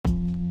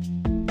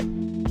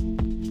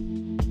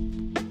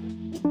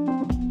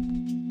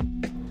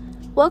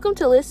Welcome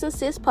to Listen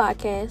Sis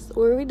Podcast,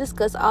 where we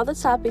discuss all the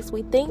topics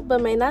we think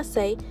but may not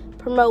say,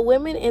 promote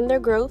women in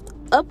their growth,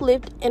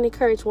 uplift, and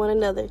encourage one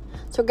another.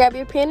 So grab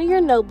your pen and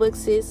your notebook,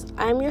 sis.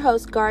 I'm your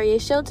host, Garia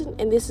Shelton,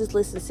 and this is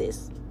Listen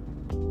Sis.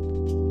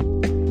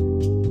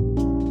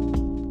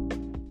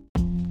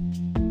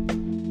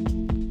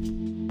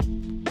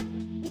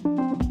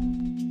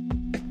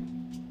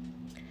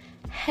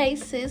 Hey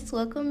sis,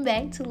 welcome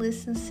back to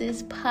Listen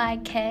Sis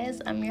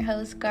Podcast. I'm your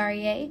host,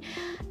 Garia.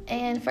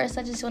 And first,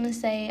 I just want to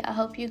say I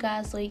hope you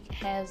guys' week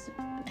has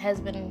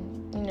been,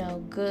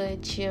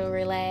 good, chill,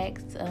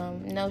 relaxed,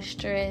 no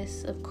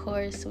stress. Of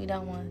course, we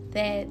don't want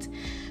that.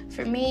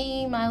 For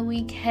me, my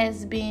week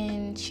has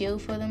been chill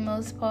for the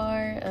most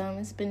part.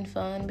 It's been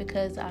fun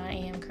because I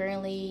am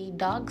currently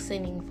dog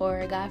sitting for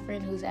a guy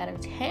friend who's out of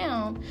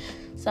town.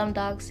 So I'm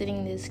dog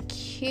sitting this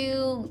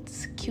cute,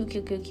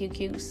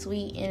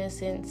 sweet,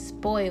 innocent,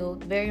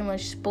 spoiled, very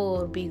much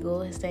spoiled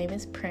beagle. His name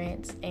is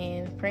Prince,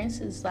 and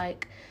Prince is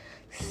like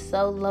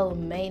so low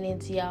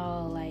maintenance,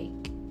 y'all.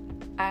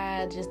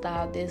 I just thought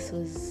I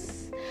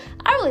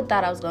really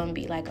thought I was gonna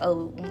be way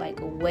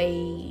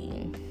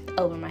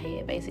over my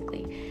head,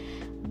 basically.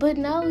 But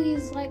no,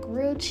 he's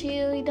real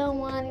chill. He don't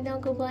whine, he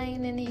don't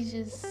complain, and he's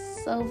just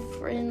so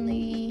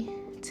friendly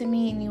to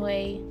me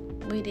anyway.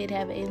 We did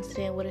have an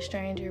incident with a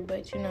stranger,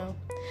 but he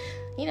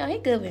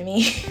good with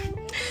me.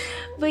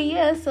 But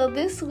yeah, so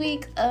this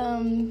week,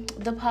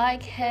 the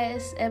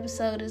podcast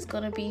episode is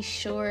gonna be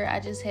short. I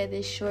just had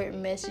this short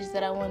message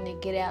that I wanted to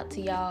get out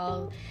to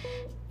y'all.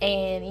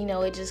 And,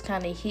 it just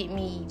kind of hit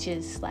me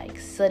just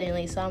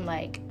suddenly. So I'm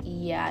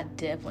yeah, I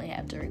definitely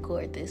have to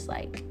record this.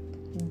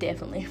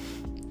 Definitely.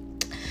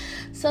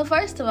 So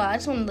first of all, I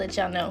just want to let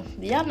y'all know.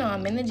 Y'all know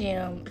I'm in the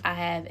gym. I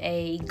have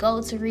a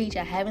goal to reach.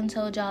 I haven't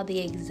told y'all the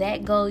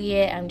exact goal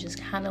yet. I'm just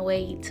kind of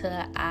waiting till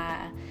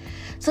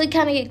we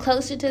kind of get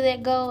closer to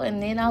that goal. And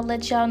then I'll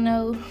let y'all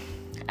know.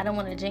 I don't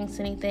want to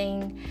jinx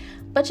anything.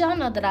 But y'all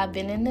know that I've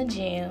been in the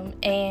gym.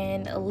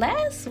 And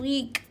last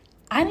week,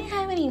 I didn't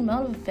have any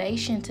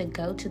motivation to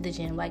go to the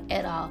gym,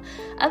 at all.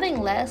 I think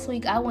last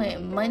week I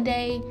went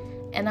Monday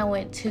and I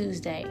went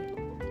Tuesday.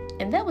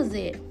 And that was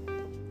it.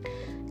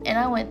 And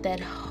I went that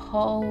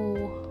whole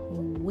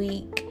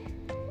week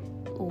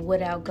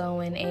without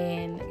going.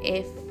 And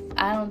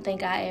I didn't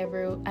think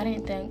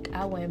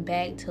I went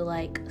back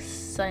to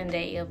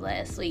Sunday of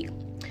last week.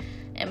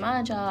 And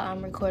mind y'all,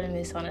 I'm recording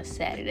this on a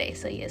Saturday.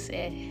 So yes,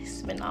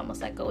 it's been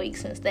almost a week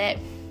since that.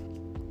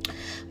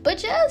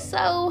 But yeah,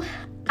 so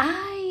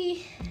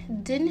I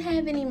didn't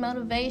have any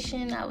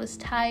motivation. I was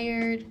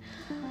tired.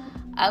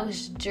 I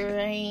was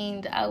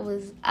drained. I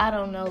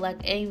don't know,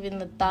 even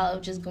the thought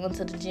of just going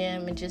to the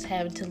gym and just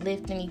having to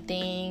lift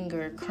anything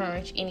or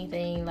crunch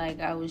anything,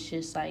 I was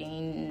just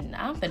I'm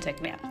finna take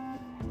a nap.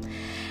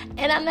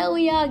 And I know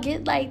we all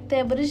get like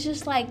that, but it's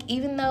just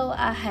even though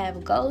I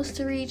have goals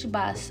to reach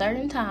by a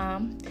certain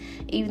time,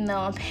 even though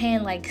I'm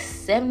paying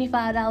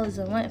 $75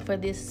 a month for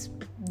this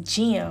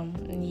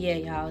gym, yeah,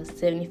 y'all, it's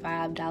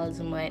 $75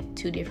 a month,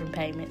 2 different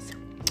payments.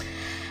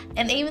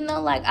 And even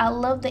though I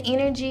love the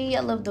energy, I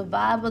love the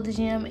vibe of the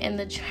gym and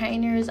the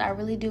trainers, I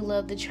really do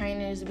love the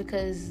trainers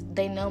because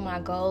they know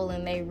my goal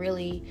and they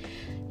really,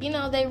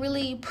 they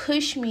really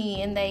push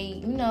me. And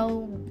they,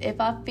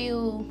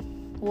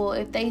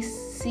 if they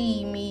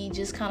see me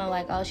just kind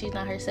of oh, she's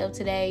not herself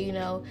today,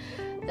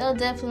 they'll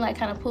definitely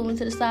kind of pull me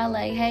to the side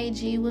hey,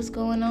 G, what's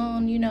going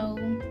on,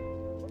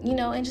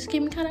 and just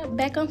get me kind of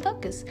back on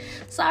focus.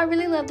 So I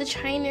really love the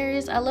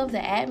trainers. I love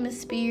the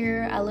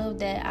atmosphere. I love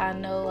that I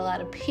know a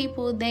lot of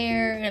people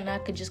there and I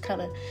could just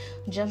kind of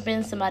jump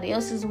in somebody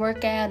else's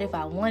workout if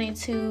I wanted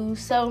to.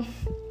 So,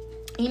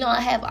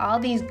 I have all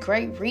these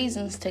great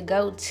reasons to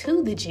go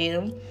to the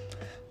gym,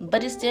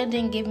 but it still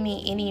didn't give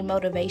me any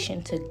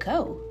motivation to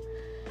go.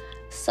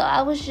 So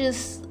I was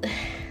just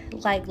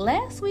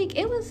last week,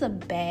 it was I'm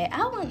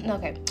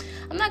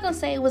not going to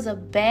say it was a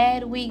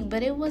bad week,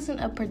 but it wasn't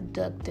a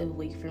productive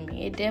week for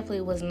me. It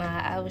definitely was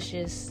not. I was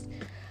just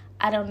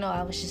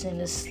in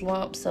this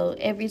slump. So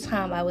every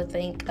time I would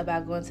think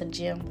about going to the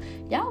gym,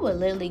 y'all would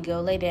literally go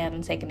lay down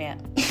and take a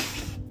nap.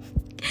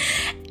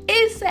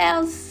 It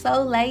sounds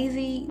so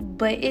lazy,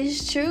 but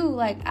it's true.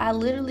 I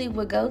literally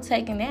would go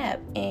take a nap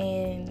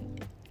and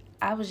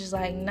I was just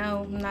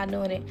no, I'm not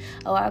doing it.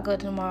 Oh, I'll go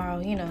tomorrow,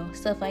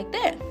 stuff like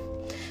that.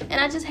 And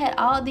I just had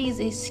all these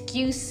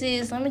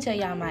excuses. Let me tell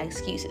y'all my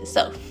excuses.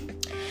 So,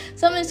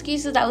 some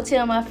excuses I would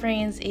tell my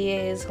friends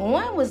is,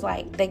 one was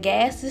the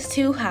gas is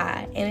too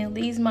high and it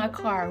leaves my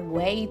car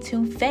way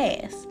too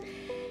fast.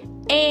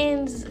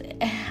 And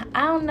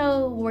I don't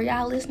know where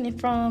y'all listening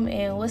from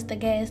and what's the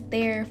gas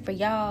there for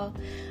y'all,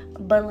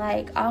 but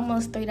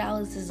almost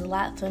 $3 is a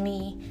lot for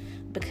me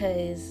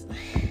because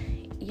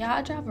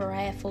y'all drive a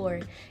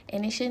RAV4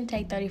 and it shouldn't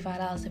take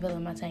 $35 to fill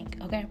in my tank,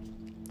 okay?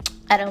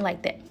 I don't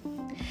like that.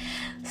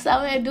 So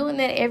I'm doing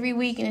that every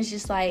week, and it's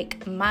just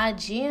my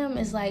gym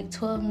is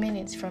 12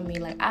 minutes from me.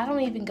 I don't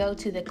even go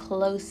to the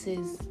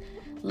closest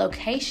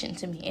location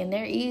to me, and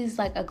there is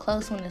like a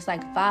close one that's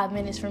like 5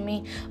 minutes from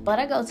me, but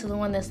I go to the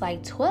one that's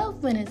like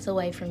 12 minutes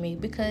away from me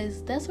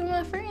because that's where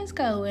my friends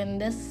go,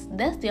 and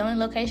that's the only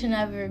location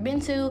I've ever been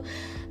to.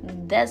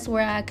 That's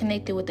where I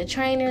connected with the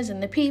trainers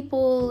and the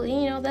people.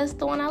 You know, that's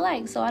the one I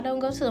like, so I don't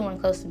go to the one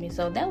close to me.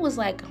 So that was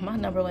like my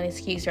number one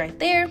excuse right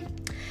there.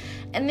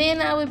 And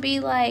then I would be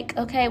like,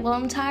 okay, well,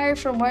 I'm tired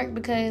from work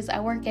because I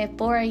work at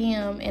 4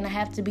 a.m. and I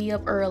have to be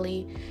up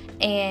early.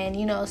 And,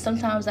 you know,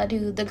 sometimes I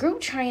do the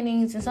group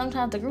trainings, and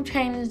sometimes the group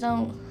trainings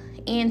don't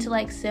end till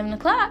like 7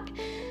 o'clock.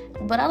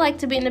 But I like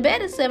to be in the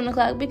bed at 7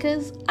 o'clock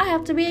because I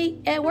have to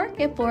be at work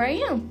at 4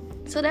 a.m.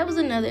 So that was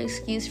another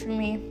excuse for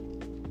me.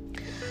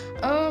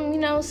 You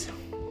know,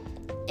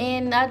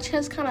 and I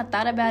just kind of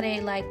thought about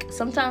it, like,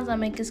 sometimes I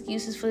make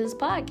excuses for this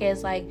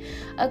podcast, like,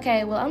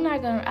 okay, well,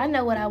 I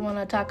know what I want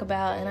to talk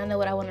about, and I know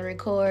what I want to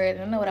record,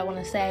 and I know what I want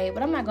to say,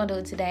 but I'm not going to do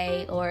it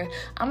today, or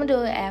I'm going to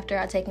do it after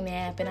I take a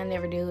nap, and I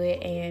never do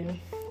it, and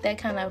that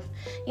kind of,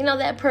 you know,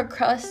 that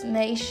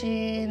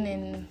procrastination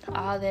and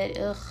all that,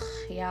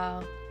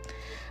 y'all,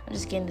 I'm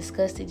just getting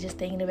disgusted just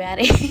thinking about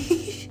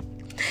it.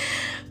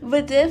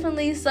 But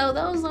definitely, so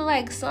those are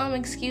like some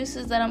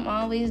excuses that I'm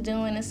always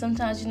doing. And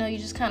sometimes, you know, you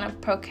just kind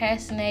of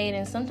procrastinate.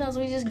 And sometimes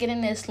we just get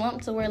in that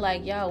slump to where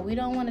like, y'all, we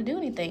don't want to do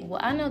anything. Well,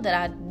 I know that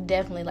I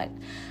definitely like,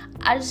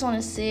 I just want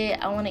to sit,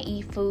 I want to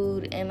eat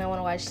food, and I want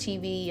to watch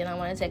TV, and I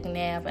want to take a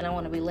nap, and I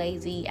want to be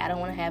lazy. I don't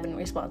want to have any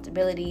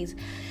responsibilities,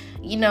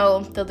 you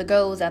know, throw the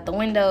goals out the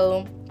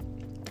window.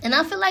 And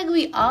I feel like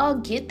we all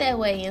get that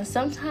way. And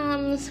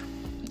sometimes,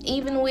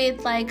 even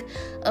with like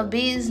a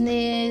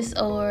business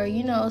or,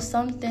 you know,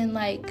 something,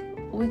 like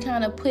we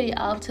kind of put it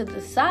off to the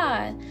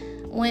side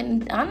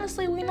when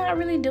honestly we're not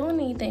really doing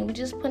anything. We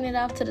just putting it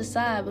off to the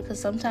side because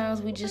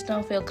sometimes we just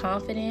don't feel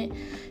confident.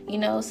 You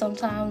know,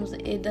 sometimes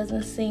it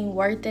doesn't seem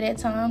worth it at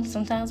times.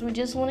 Sometimes we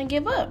just want to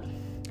give up.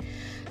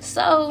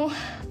 So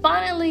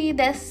finally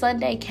that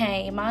Sunday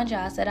came. Mind you,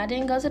 I said I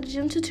didn't go to the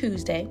gym till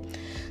Tuesday.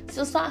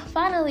 So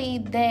finally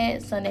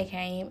that Sunday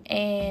came,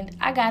 and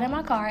I got in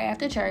my car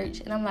after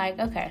church, and I'm like,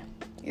 okay,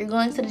 you're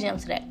going to the gym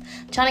today.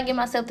 I'm trying to give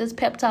myself this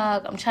pep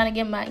talk. I'm trying to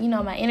get my, you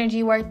know, my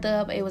energy worked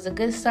up. It was a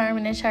good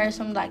sermon in church.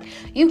 So I'm like,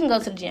 you can go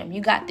to the gym.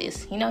 You got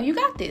this. You know, you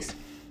got this.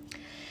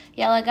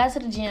 Y'all, I got to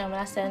the gym, and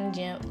I sat in the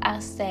gym. I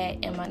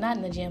sat in my, not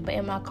in the gym, but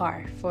in my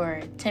car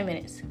for 10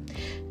 minutes.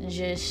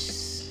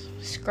 Just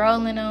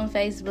scrolling on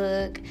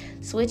Facebook,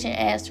 switching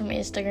apps from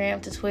Instagram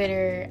to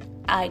Twitter.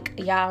 Like,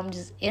 y'all, I'm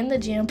just in the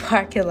gym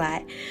parking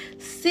lot,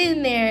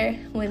 sitting there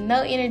with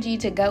no energy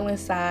to go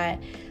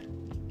inside.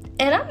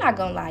 And I'm not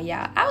gonna lie,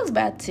 y'all, I was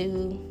about to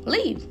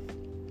leave.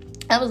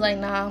 I was like,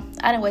 nah,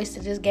 I done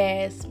wasted this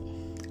gas.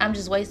 I'm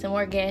just wasting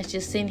more gas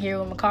just sitting here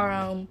with my car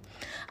on.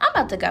 I'm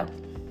about to go.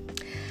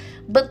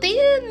 But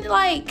then,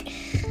 like,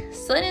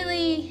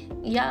 suddenly,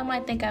 y'all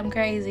might think I'm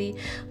crazy,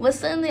 but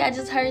suddenly I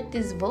just heard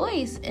this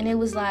voice, and it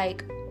was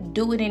like,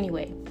 do it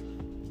anyway.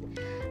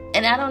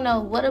 And I don't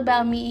know what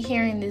about me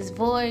hearing this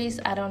voice.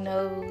 I don't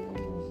know,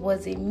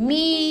 was it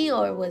me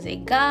or was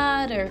it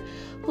God or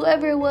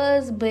whoever it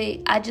was, but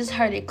I just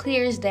heard it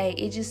clear as day.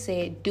 It just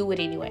said, do it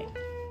anyway.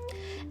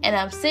 And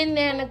I'm sitting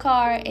there in the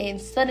car,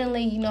 and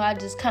suddenly, you know, I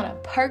just kind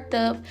of perked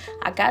up.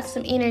 I got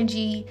some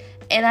energy,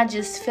 and I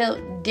just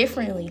felt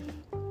differently.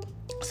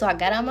 So I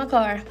got out of my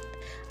car.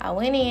 I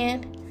went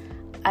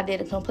in. I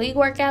did a complete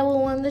workout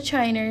with one of the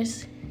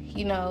trainers.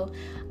 You know,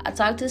 I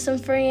talked to some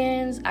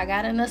friends. I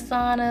got in a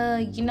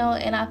sauna, you know,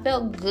 and I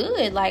felt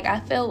good. Like, I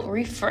felt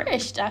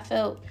refreshed. I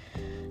felt,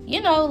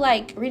 you know,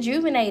 like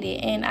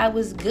rejuvenated, and I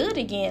was good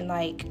again.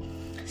 Like,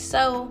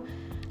 so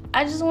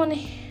I just want to,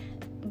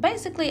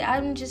 basically,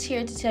 I'm just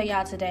here to tell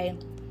y'all today,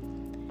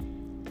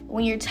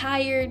 when you're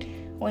tired,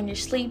 when you're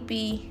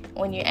sleepy,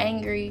 when you're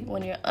angry,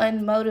 when you're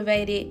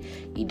unmotivated,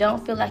 you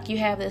don't feel like you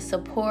have the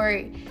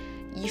support,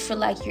 you feel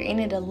like you're in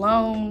it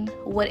alone,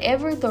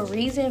 whatever the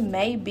reason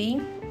may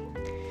be,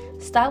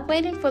 stop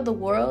waiting for the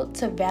world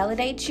to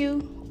validate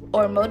you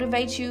or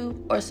motivate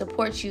you or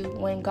support you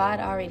when God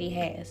already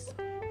has.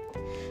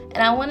 And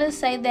I want to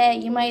say that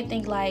you might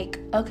think like,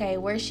 okay,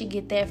 where'd she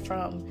get that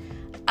from?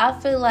 I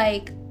feel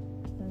like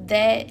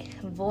that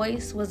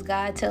voice was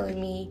God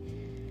telling me,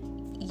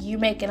 you're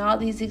making all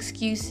these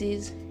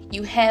excuses.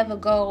 You have a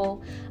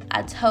goal.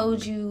 I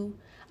told you,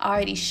 I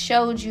already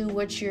showed you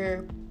what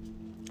you're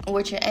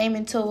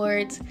aiming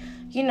towards.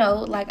 You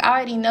know, like, I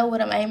already know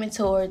what I'm aiming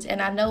towards,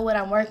 and I know what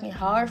I'm working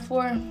hard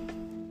for.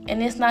 And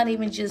it's not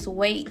even just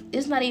weight.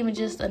 It's not even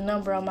just a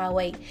number on my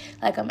weight.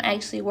 Like, I'm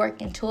actually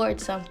working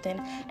towards something,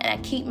 and I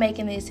keep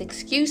making these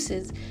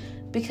excuses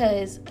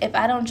because if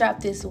I don't drop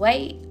this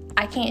weight,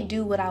 I can't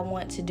do what I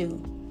want to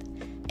do.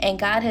 And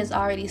God has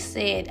already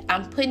said,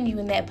 I'm putting you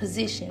in that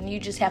position. You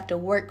just have to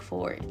work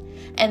for it.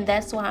 And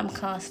that's why I'm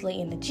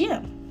constantly in the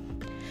gym.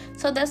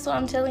 So that's what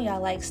I'm telling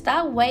y'all. Like,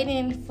 stop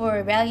waiting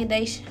for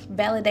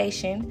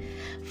validation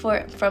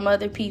from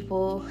other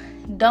people.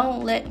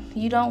 Don't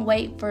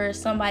wait for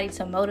somebody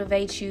to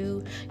motivate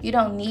you. You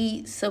don't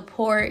need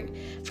support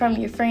from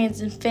your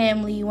friends and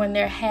family when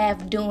they're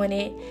half doing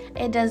it.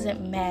 It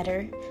doesn't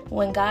matter.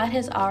 When God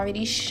has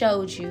already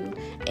showed you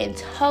and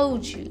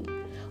told you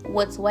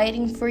what's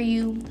waiting for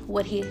you,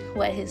 what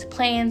his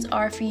plans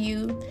are for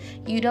you,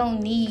 you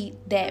don't need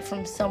that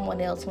from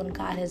someone else when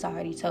God has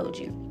already told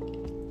you.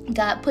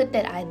 God put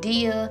that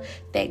idea,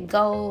 that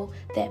goal,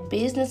 that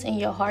business in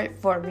your heart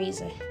for a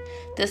reason.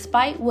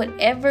 Despite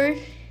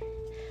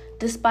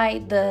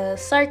the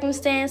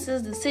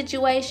circumstances, the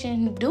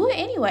situation, do it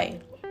anyway.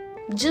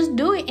 Just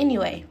do it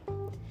anyway.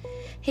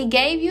 He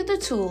gave you the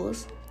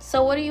tools,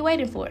 so what are you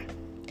waiting for?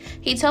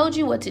 He told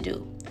you what to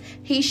do.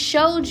 He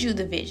showed you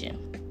the vision.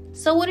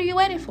 So what are you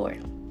waiting for?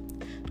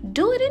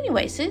 Do it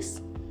anyway, sis.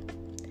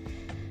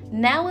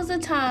 Now is the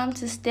time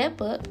to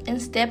step up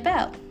and step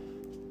out.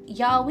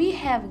 Y'all, we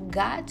have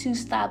got to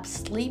stop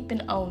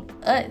sleeping on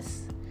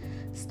us.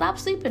 Stop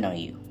sleeping on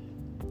you.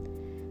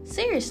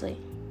 Seriously.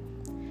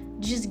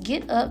 Just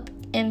get up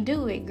and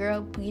do it,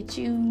 girl. Get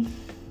you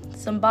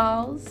some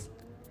balls,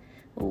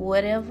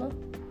 whatever,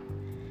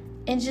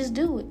 and just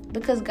do it.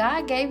 Because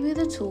God gave you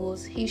the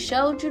tools. He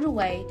showed you the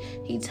way.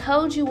 He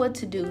told you what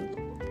to do.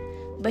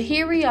 But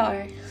here we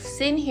are,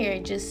 sitting here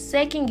just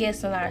second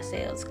guessing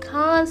ourselves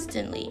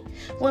constantly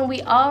when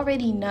we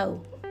already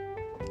know.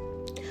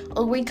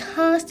 Or we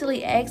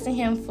constantly asking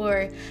him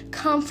for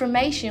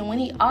confirmation when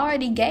he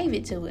already gave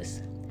it to us.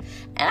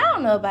 And I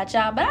don't know about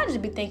y'all, but I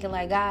just be thinking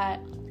like, God,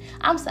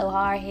 I'm so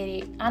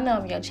hard-headed. I know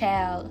I'm your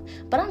child,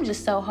 but I'm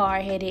just so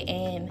hard-headed.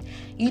 And,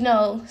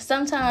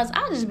 sometimes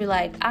I just be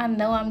like, I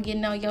know I'm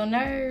getting on your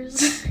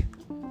nerves,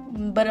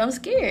 but I'm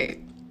scared.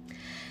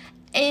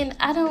 And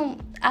I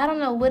don't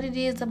know what it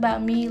is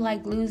about me,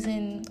 like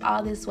losing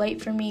all this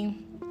weight for me.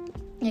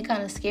 It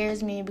kind of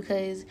scares me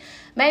because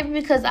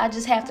I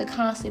just have to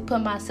constantly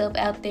put myself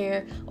out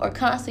there or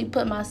constantly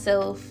push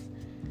myself.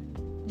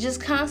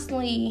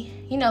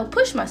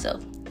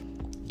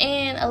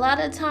 And a lot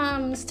of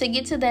times to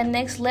get to that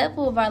next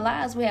level of our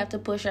lives, we have to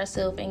push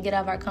ourselves and get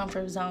out of our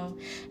comfort zone.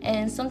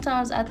 And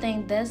sometimes I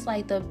think that's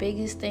like the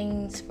biggest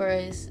things for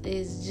us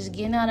is just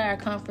getting out of our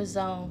comfort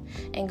zone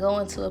and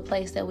going to a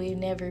place that we've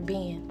never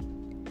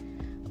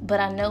been. But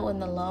I know in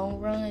the long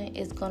run,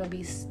 it's going to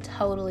be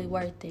totally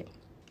worth it.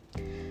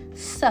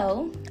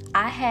 So,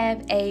 I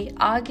have a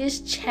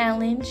August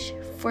challenge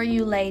for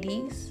you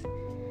ladies.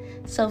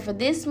 So, for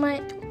this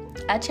month,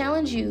 I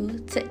challenge you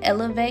to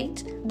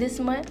elevate this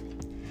month.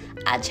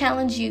 I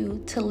challenge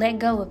you to let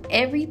go of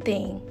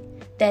everything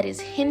that is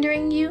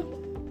hindering you.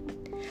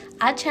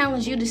 I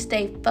challenge you to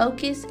stay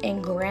focused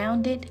and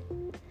grounded.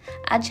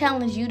 I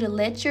challenge you to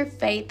let your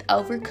faith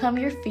overcome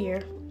your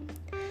fear.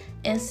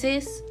 And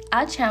sis,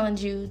 I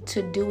challenge you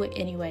to do it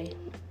anyway.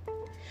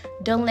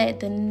 Don't let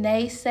the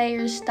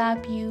naysayers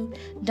stop you.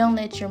 Don't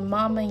let your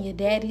mama and your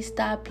daddy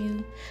stop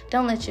you.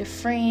 Don't let your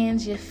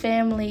friends, your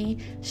family,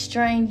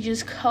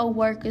 strangers,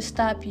 co-workers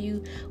stop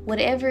you.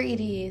 Whatever it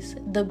is,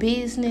 the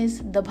business,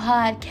 the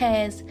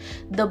podcast,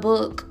 the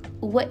book,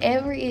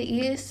 whatever it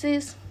is,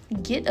 sis,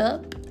 get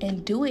up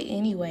and do it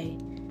anyway.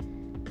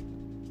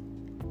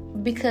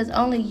 Because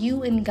only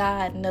you and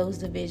God knows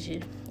the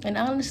vision. And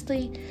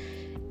honestly,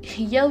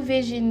 your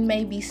vision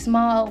may be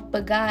small,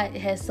 but God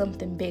has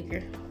something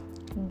bigger.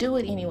 Do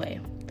it anyway.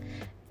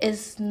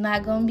 It's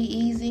not going to be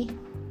easy.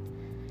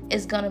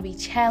 It's going to be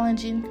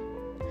challenging,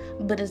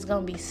 but it's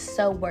going to be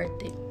so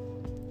worth it.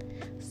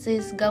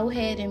 Sis, go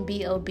ahead and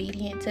be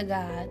obedient to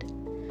God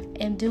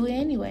and do it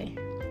anyway.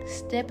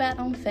 Step out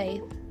on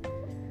faith.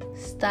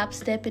 Stop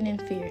stepping in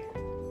fear.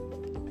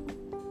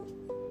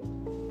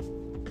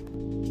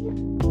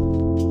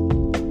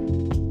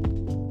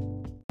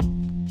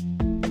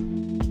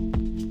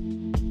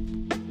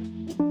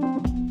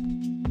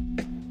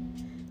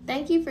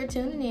 Thank you for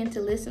tuning in to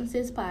Listen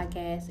Sis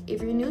Podcast.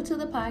 If you're new to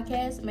the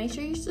podcast, make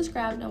sure you're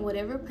subscribed on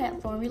whatever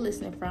platform you're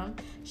listening from,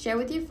 share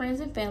with your friends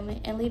and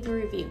family, and leave a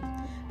review.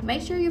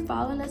 Make sure you're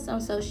following us on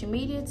social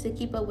media to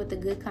keep up with the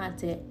good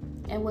content.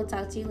 And we'll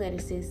talk to you later,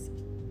 sis.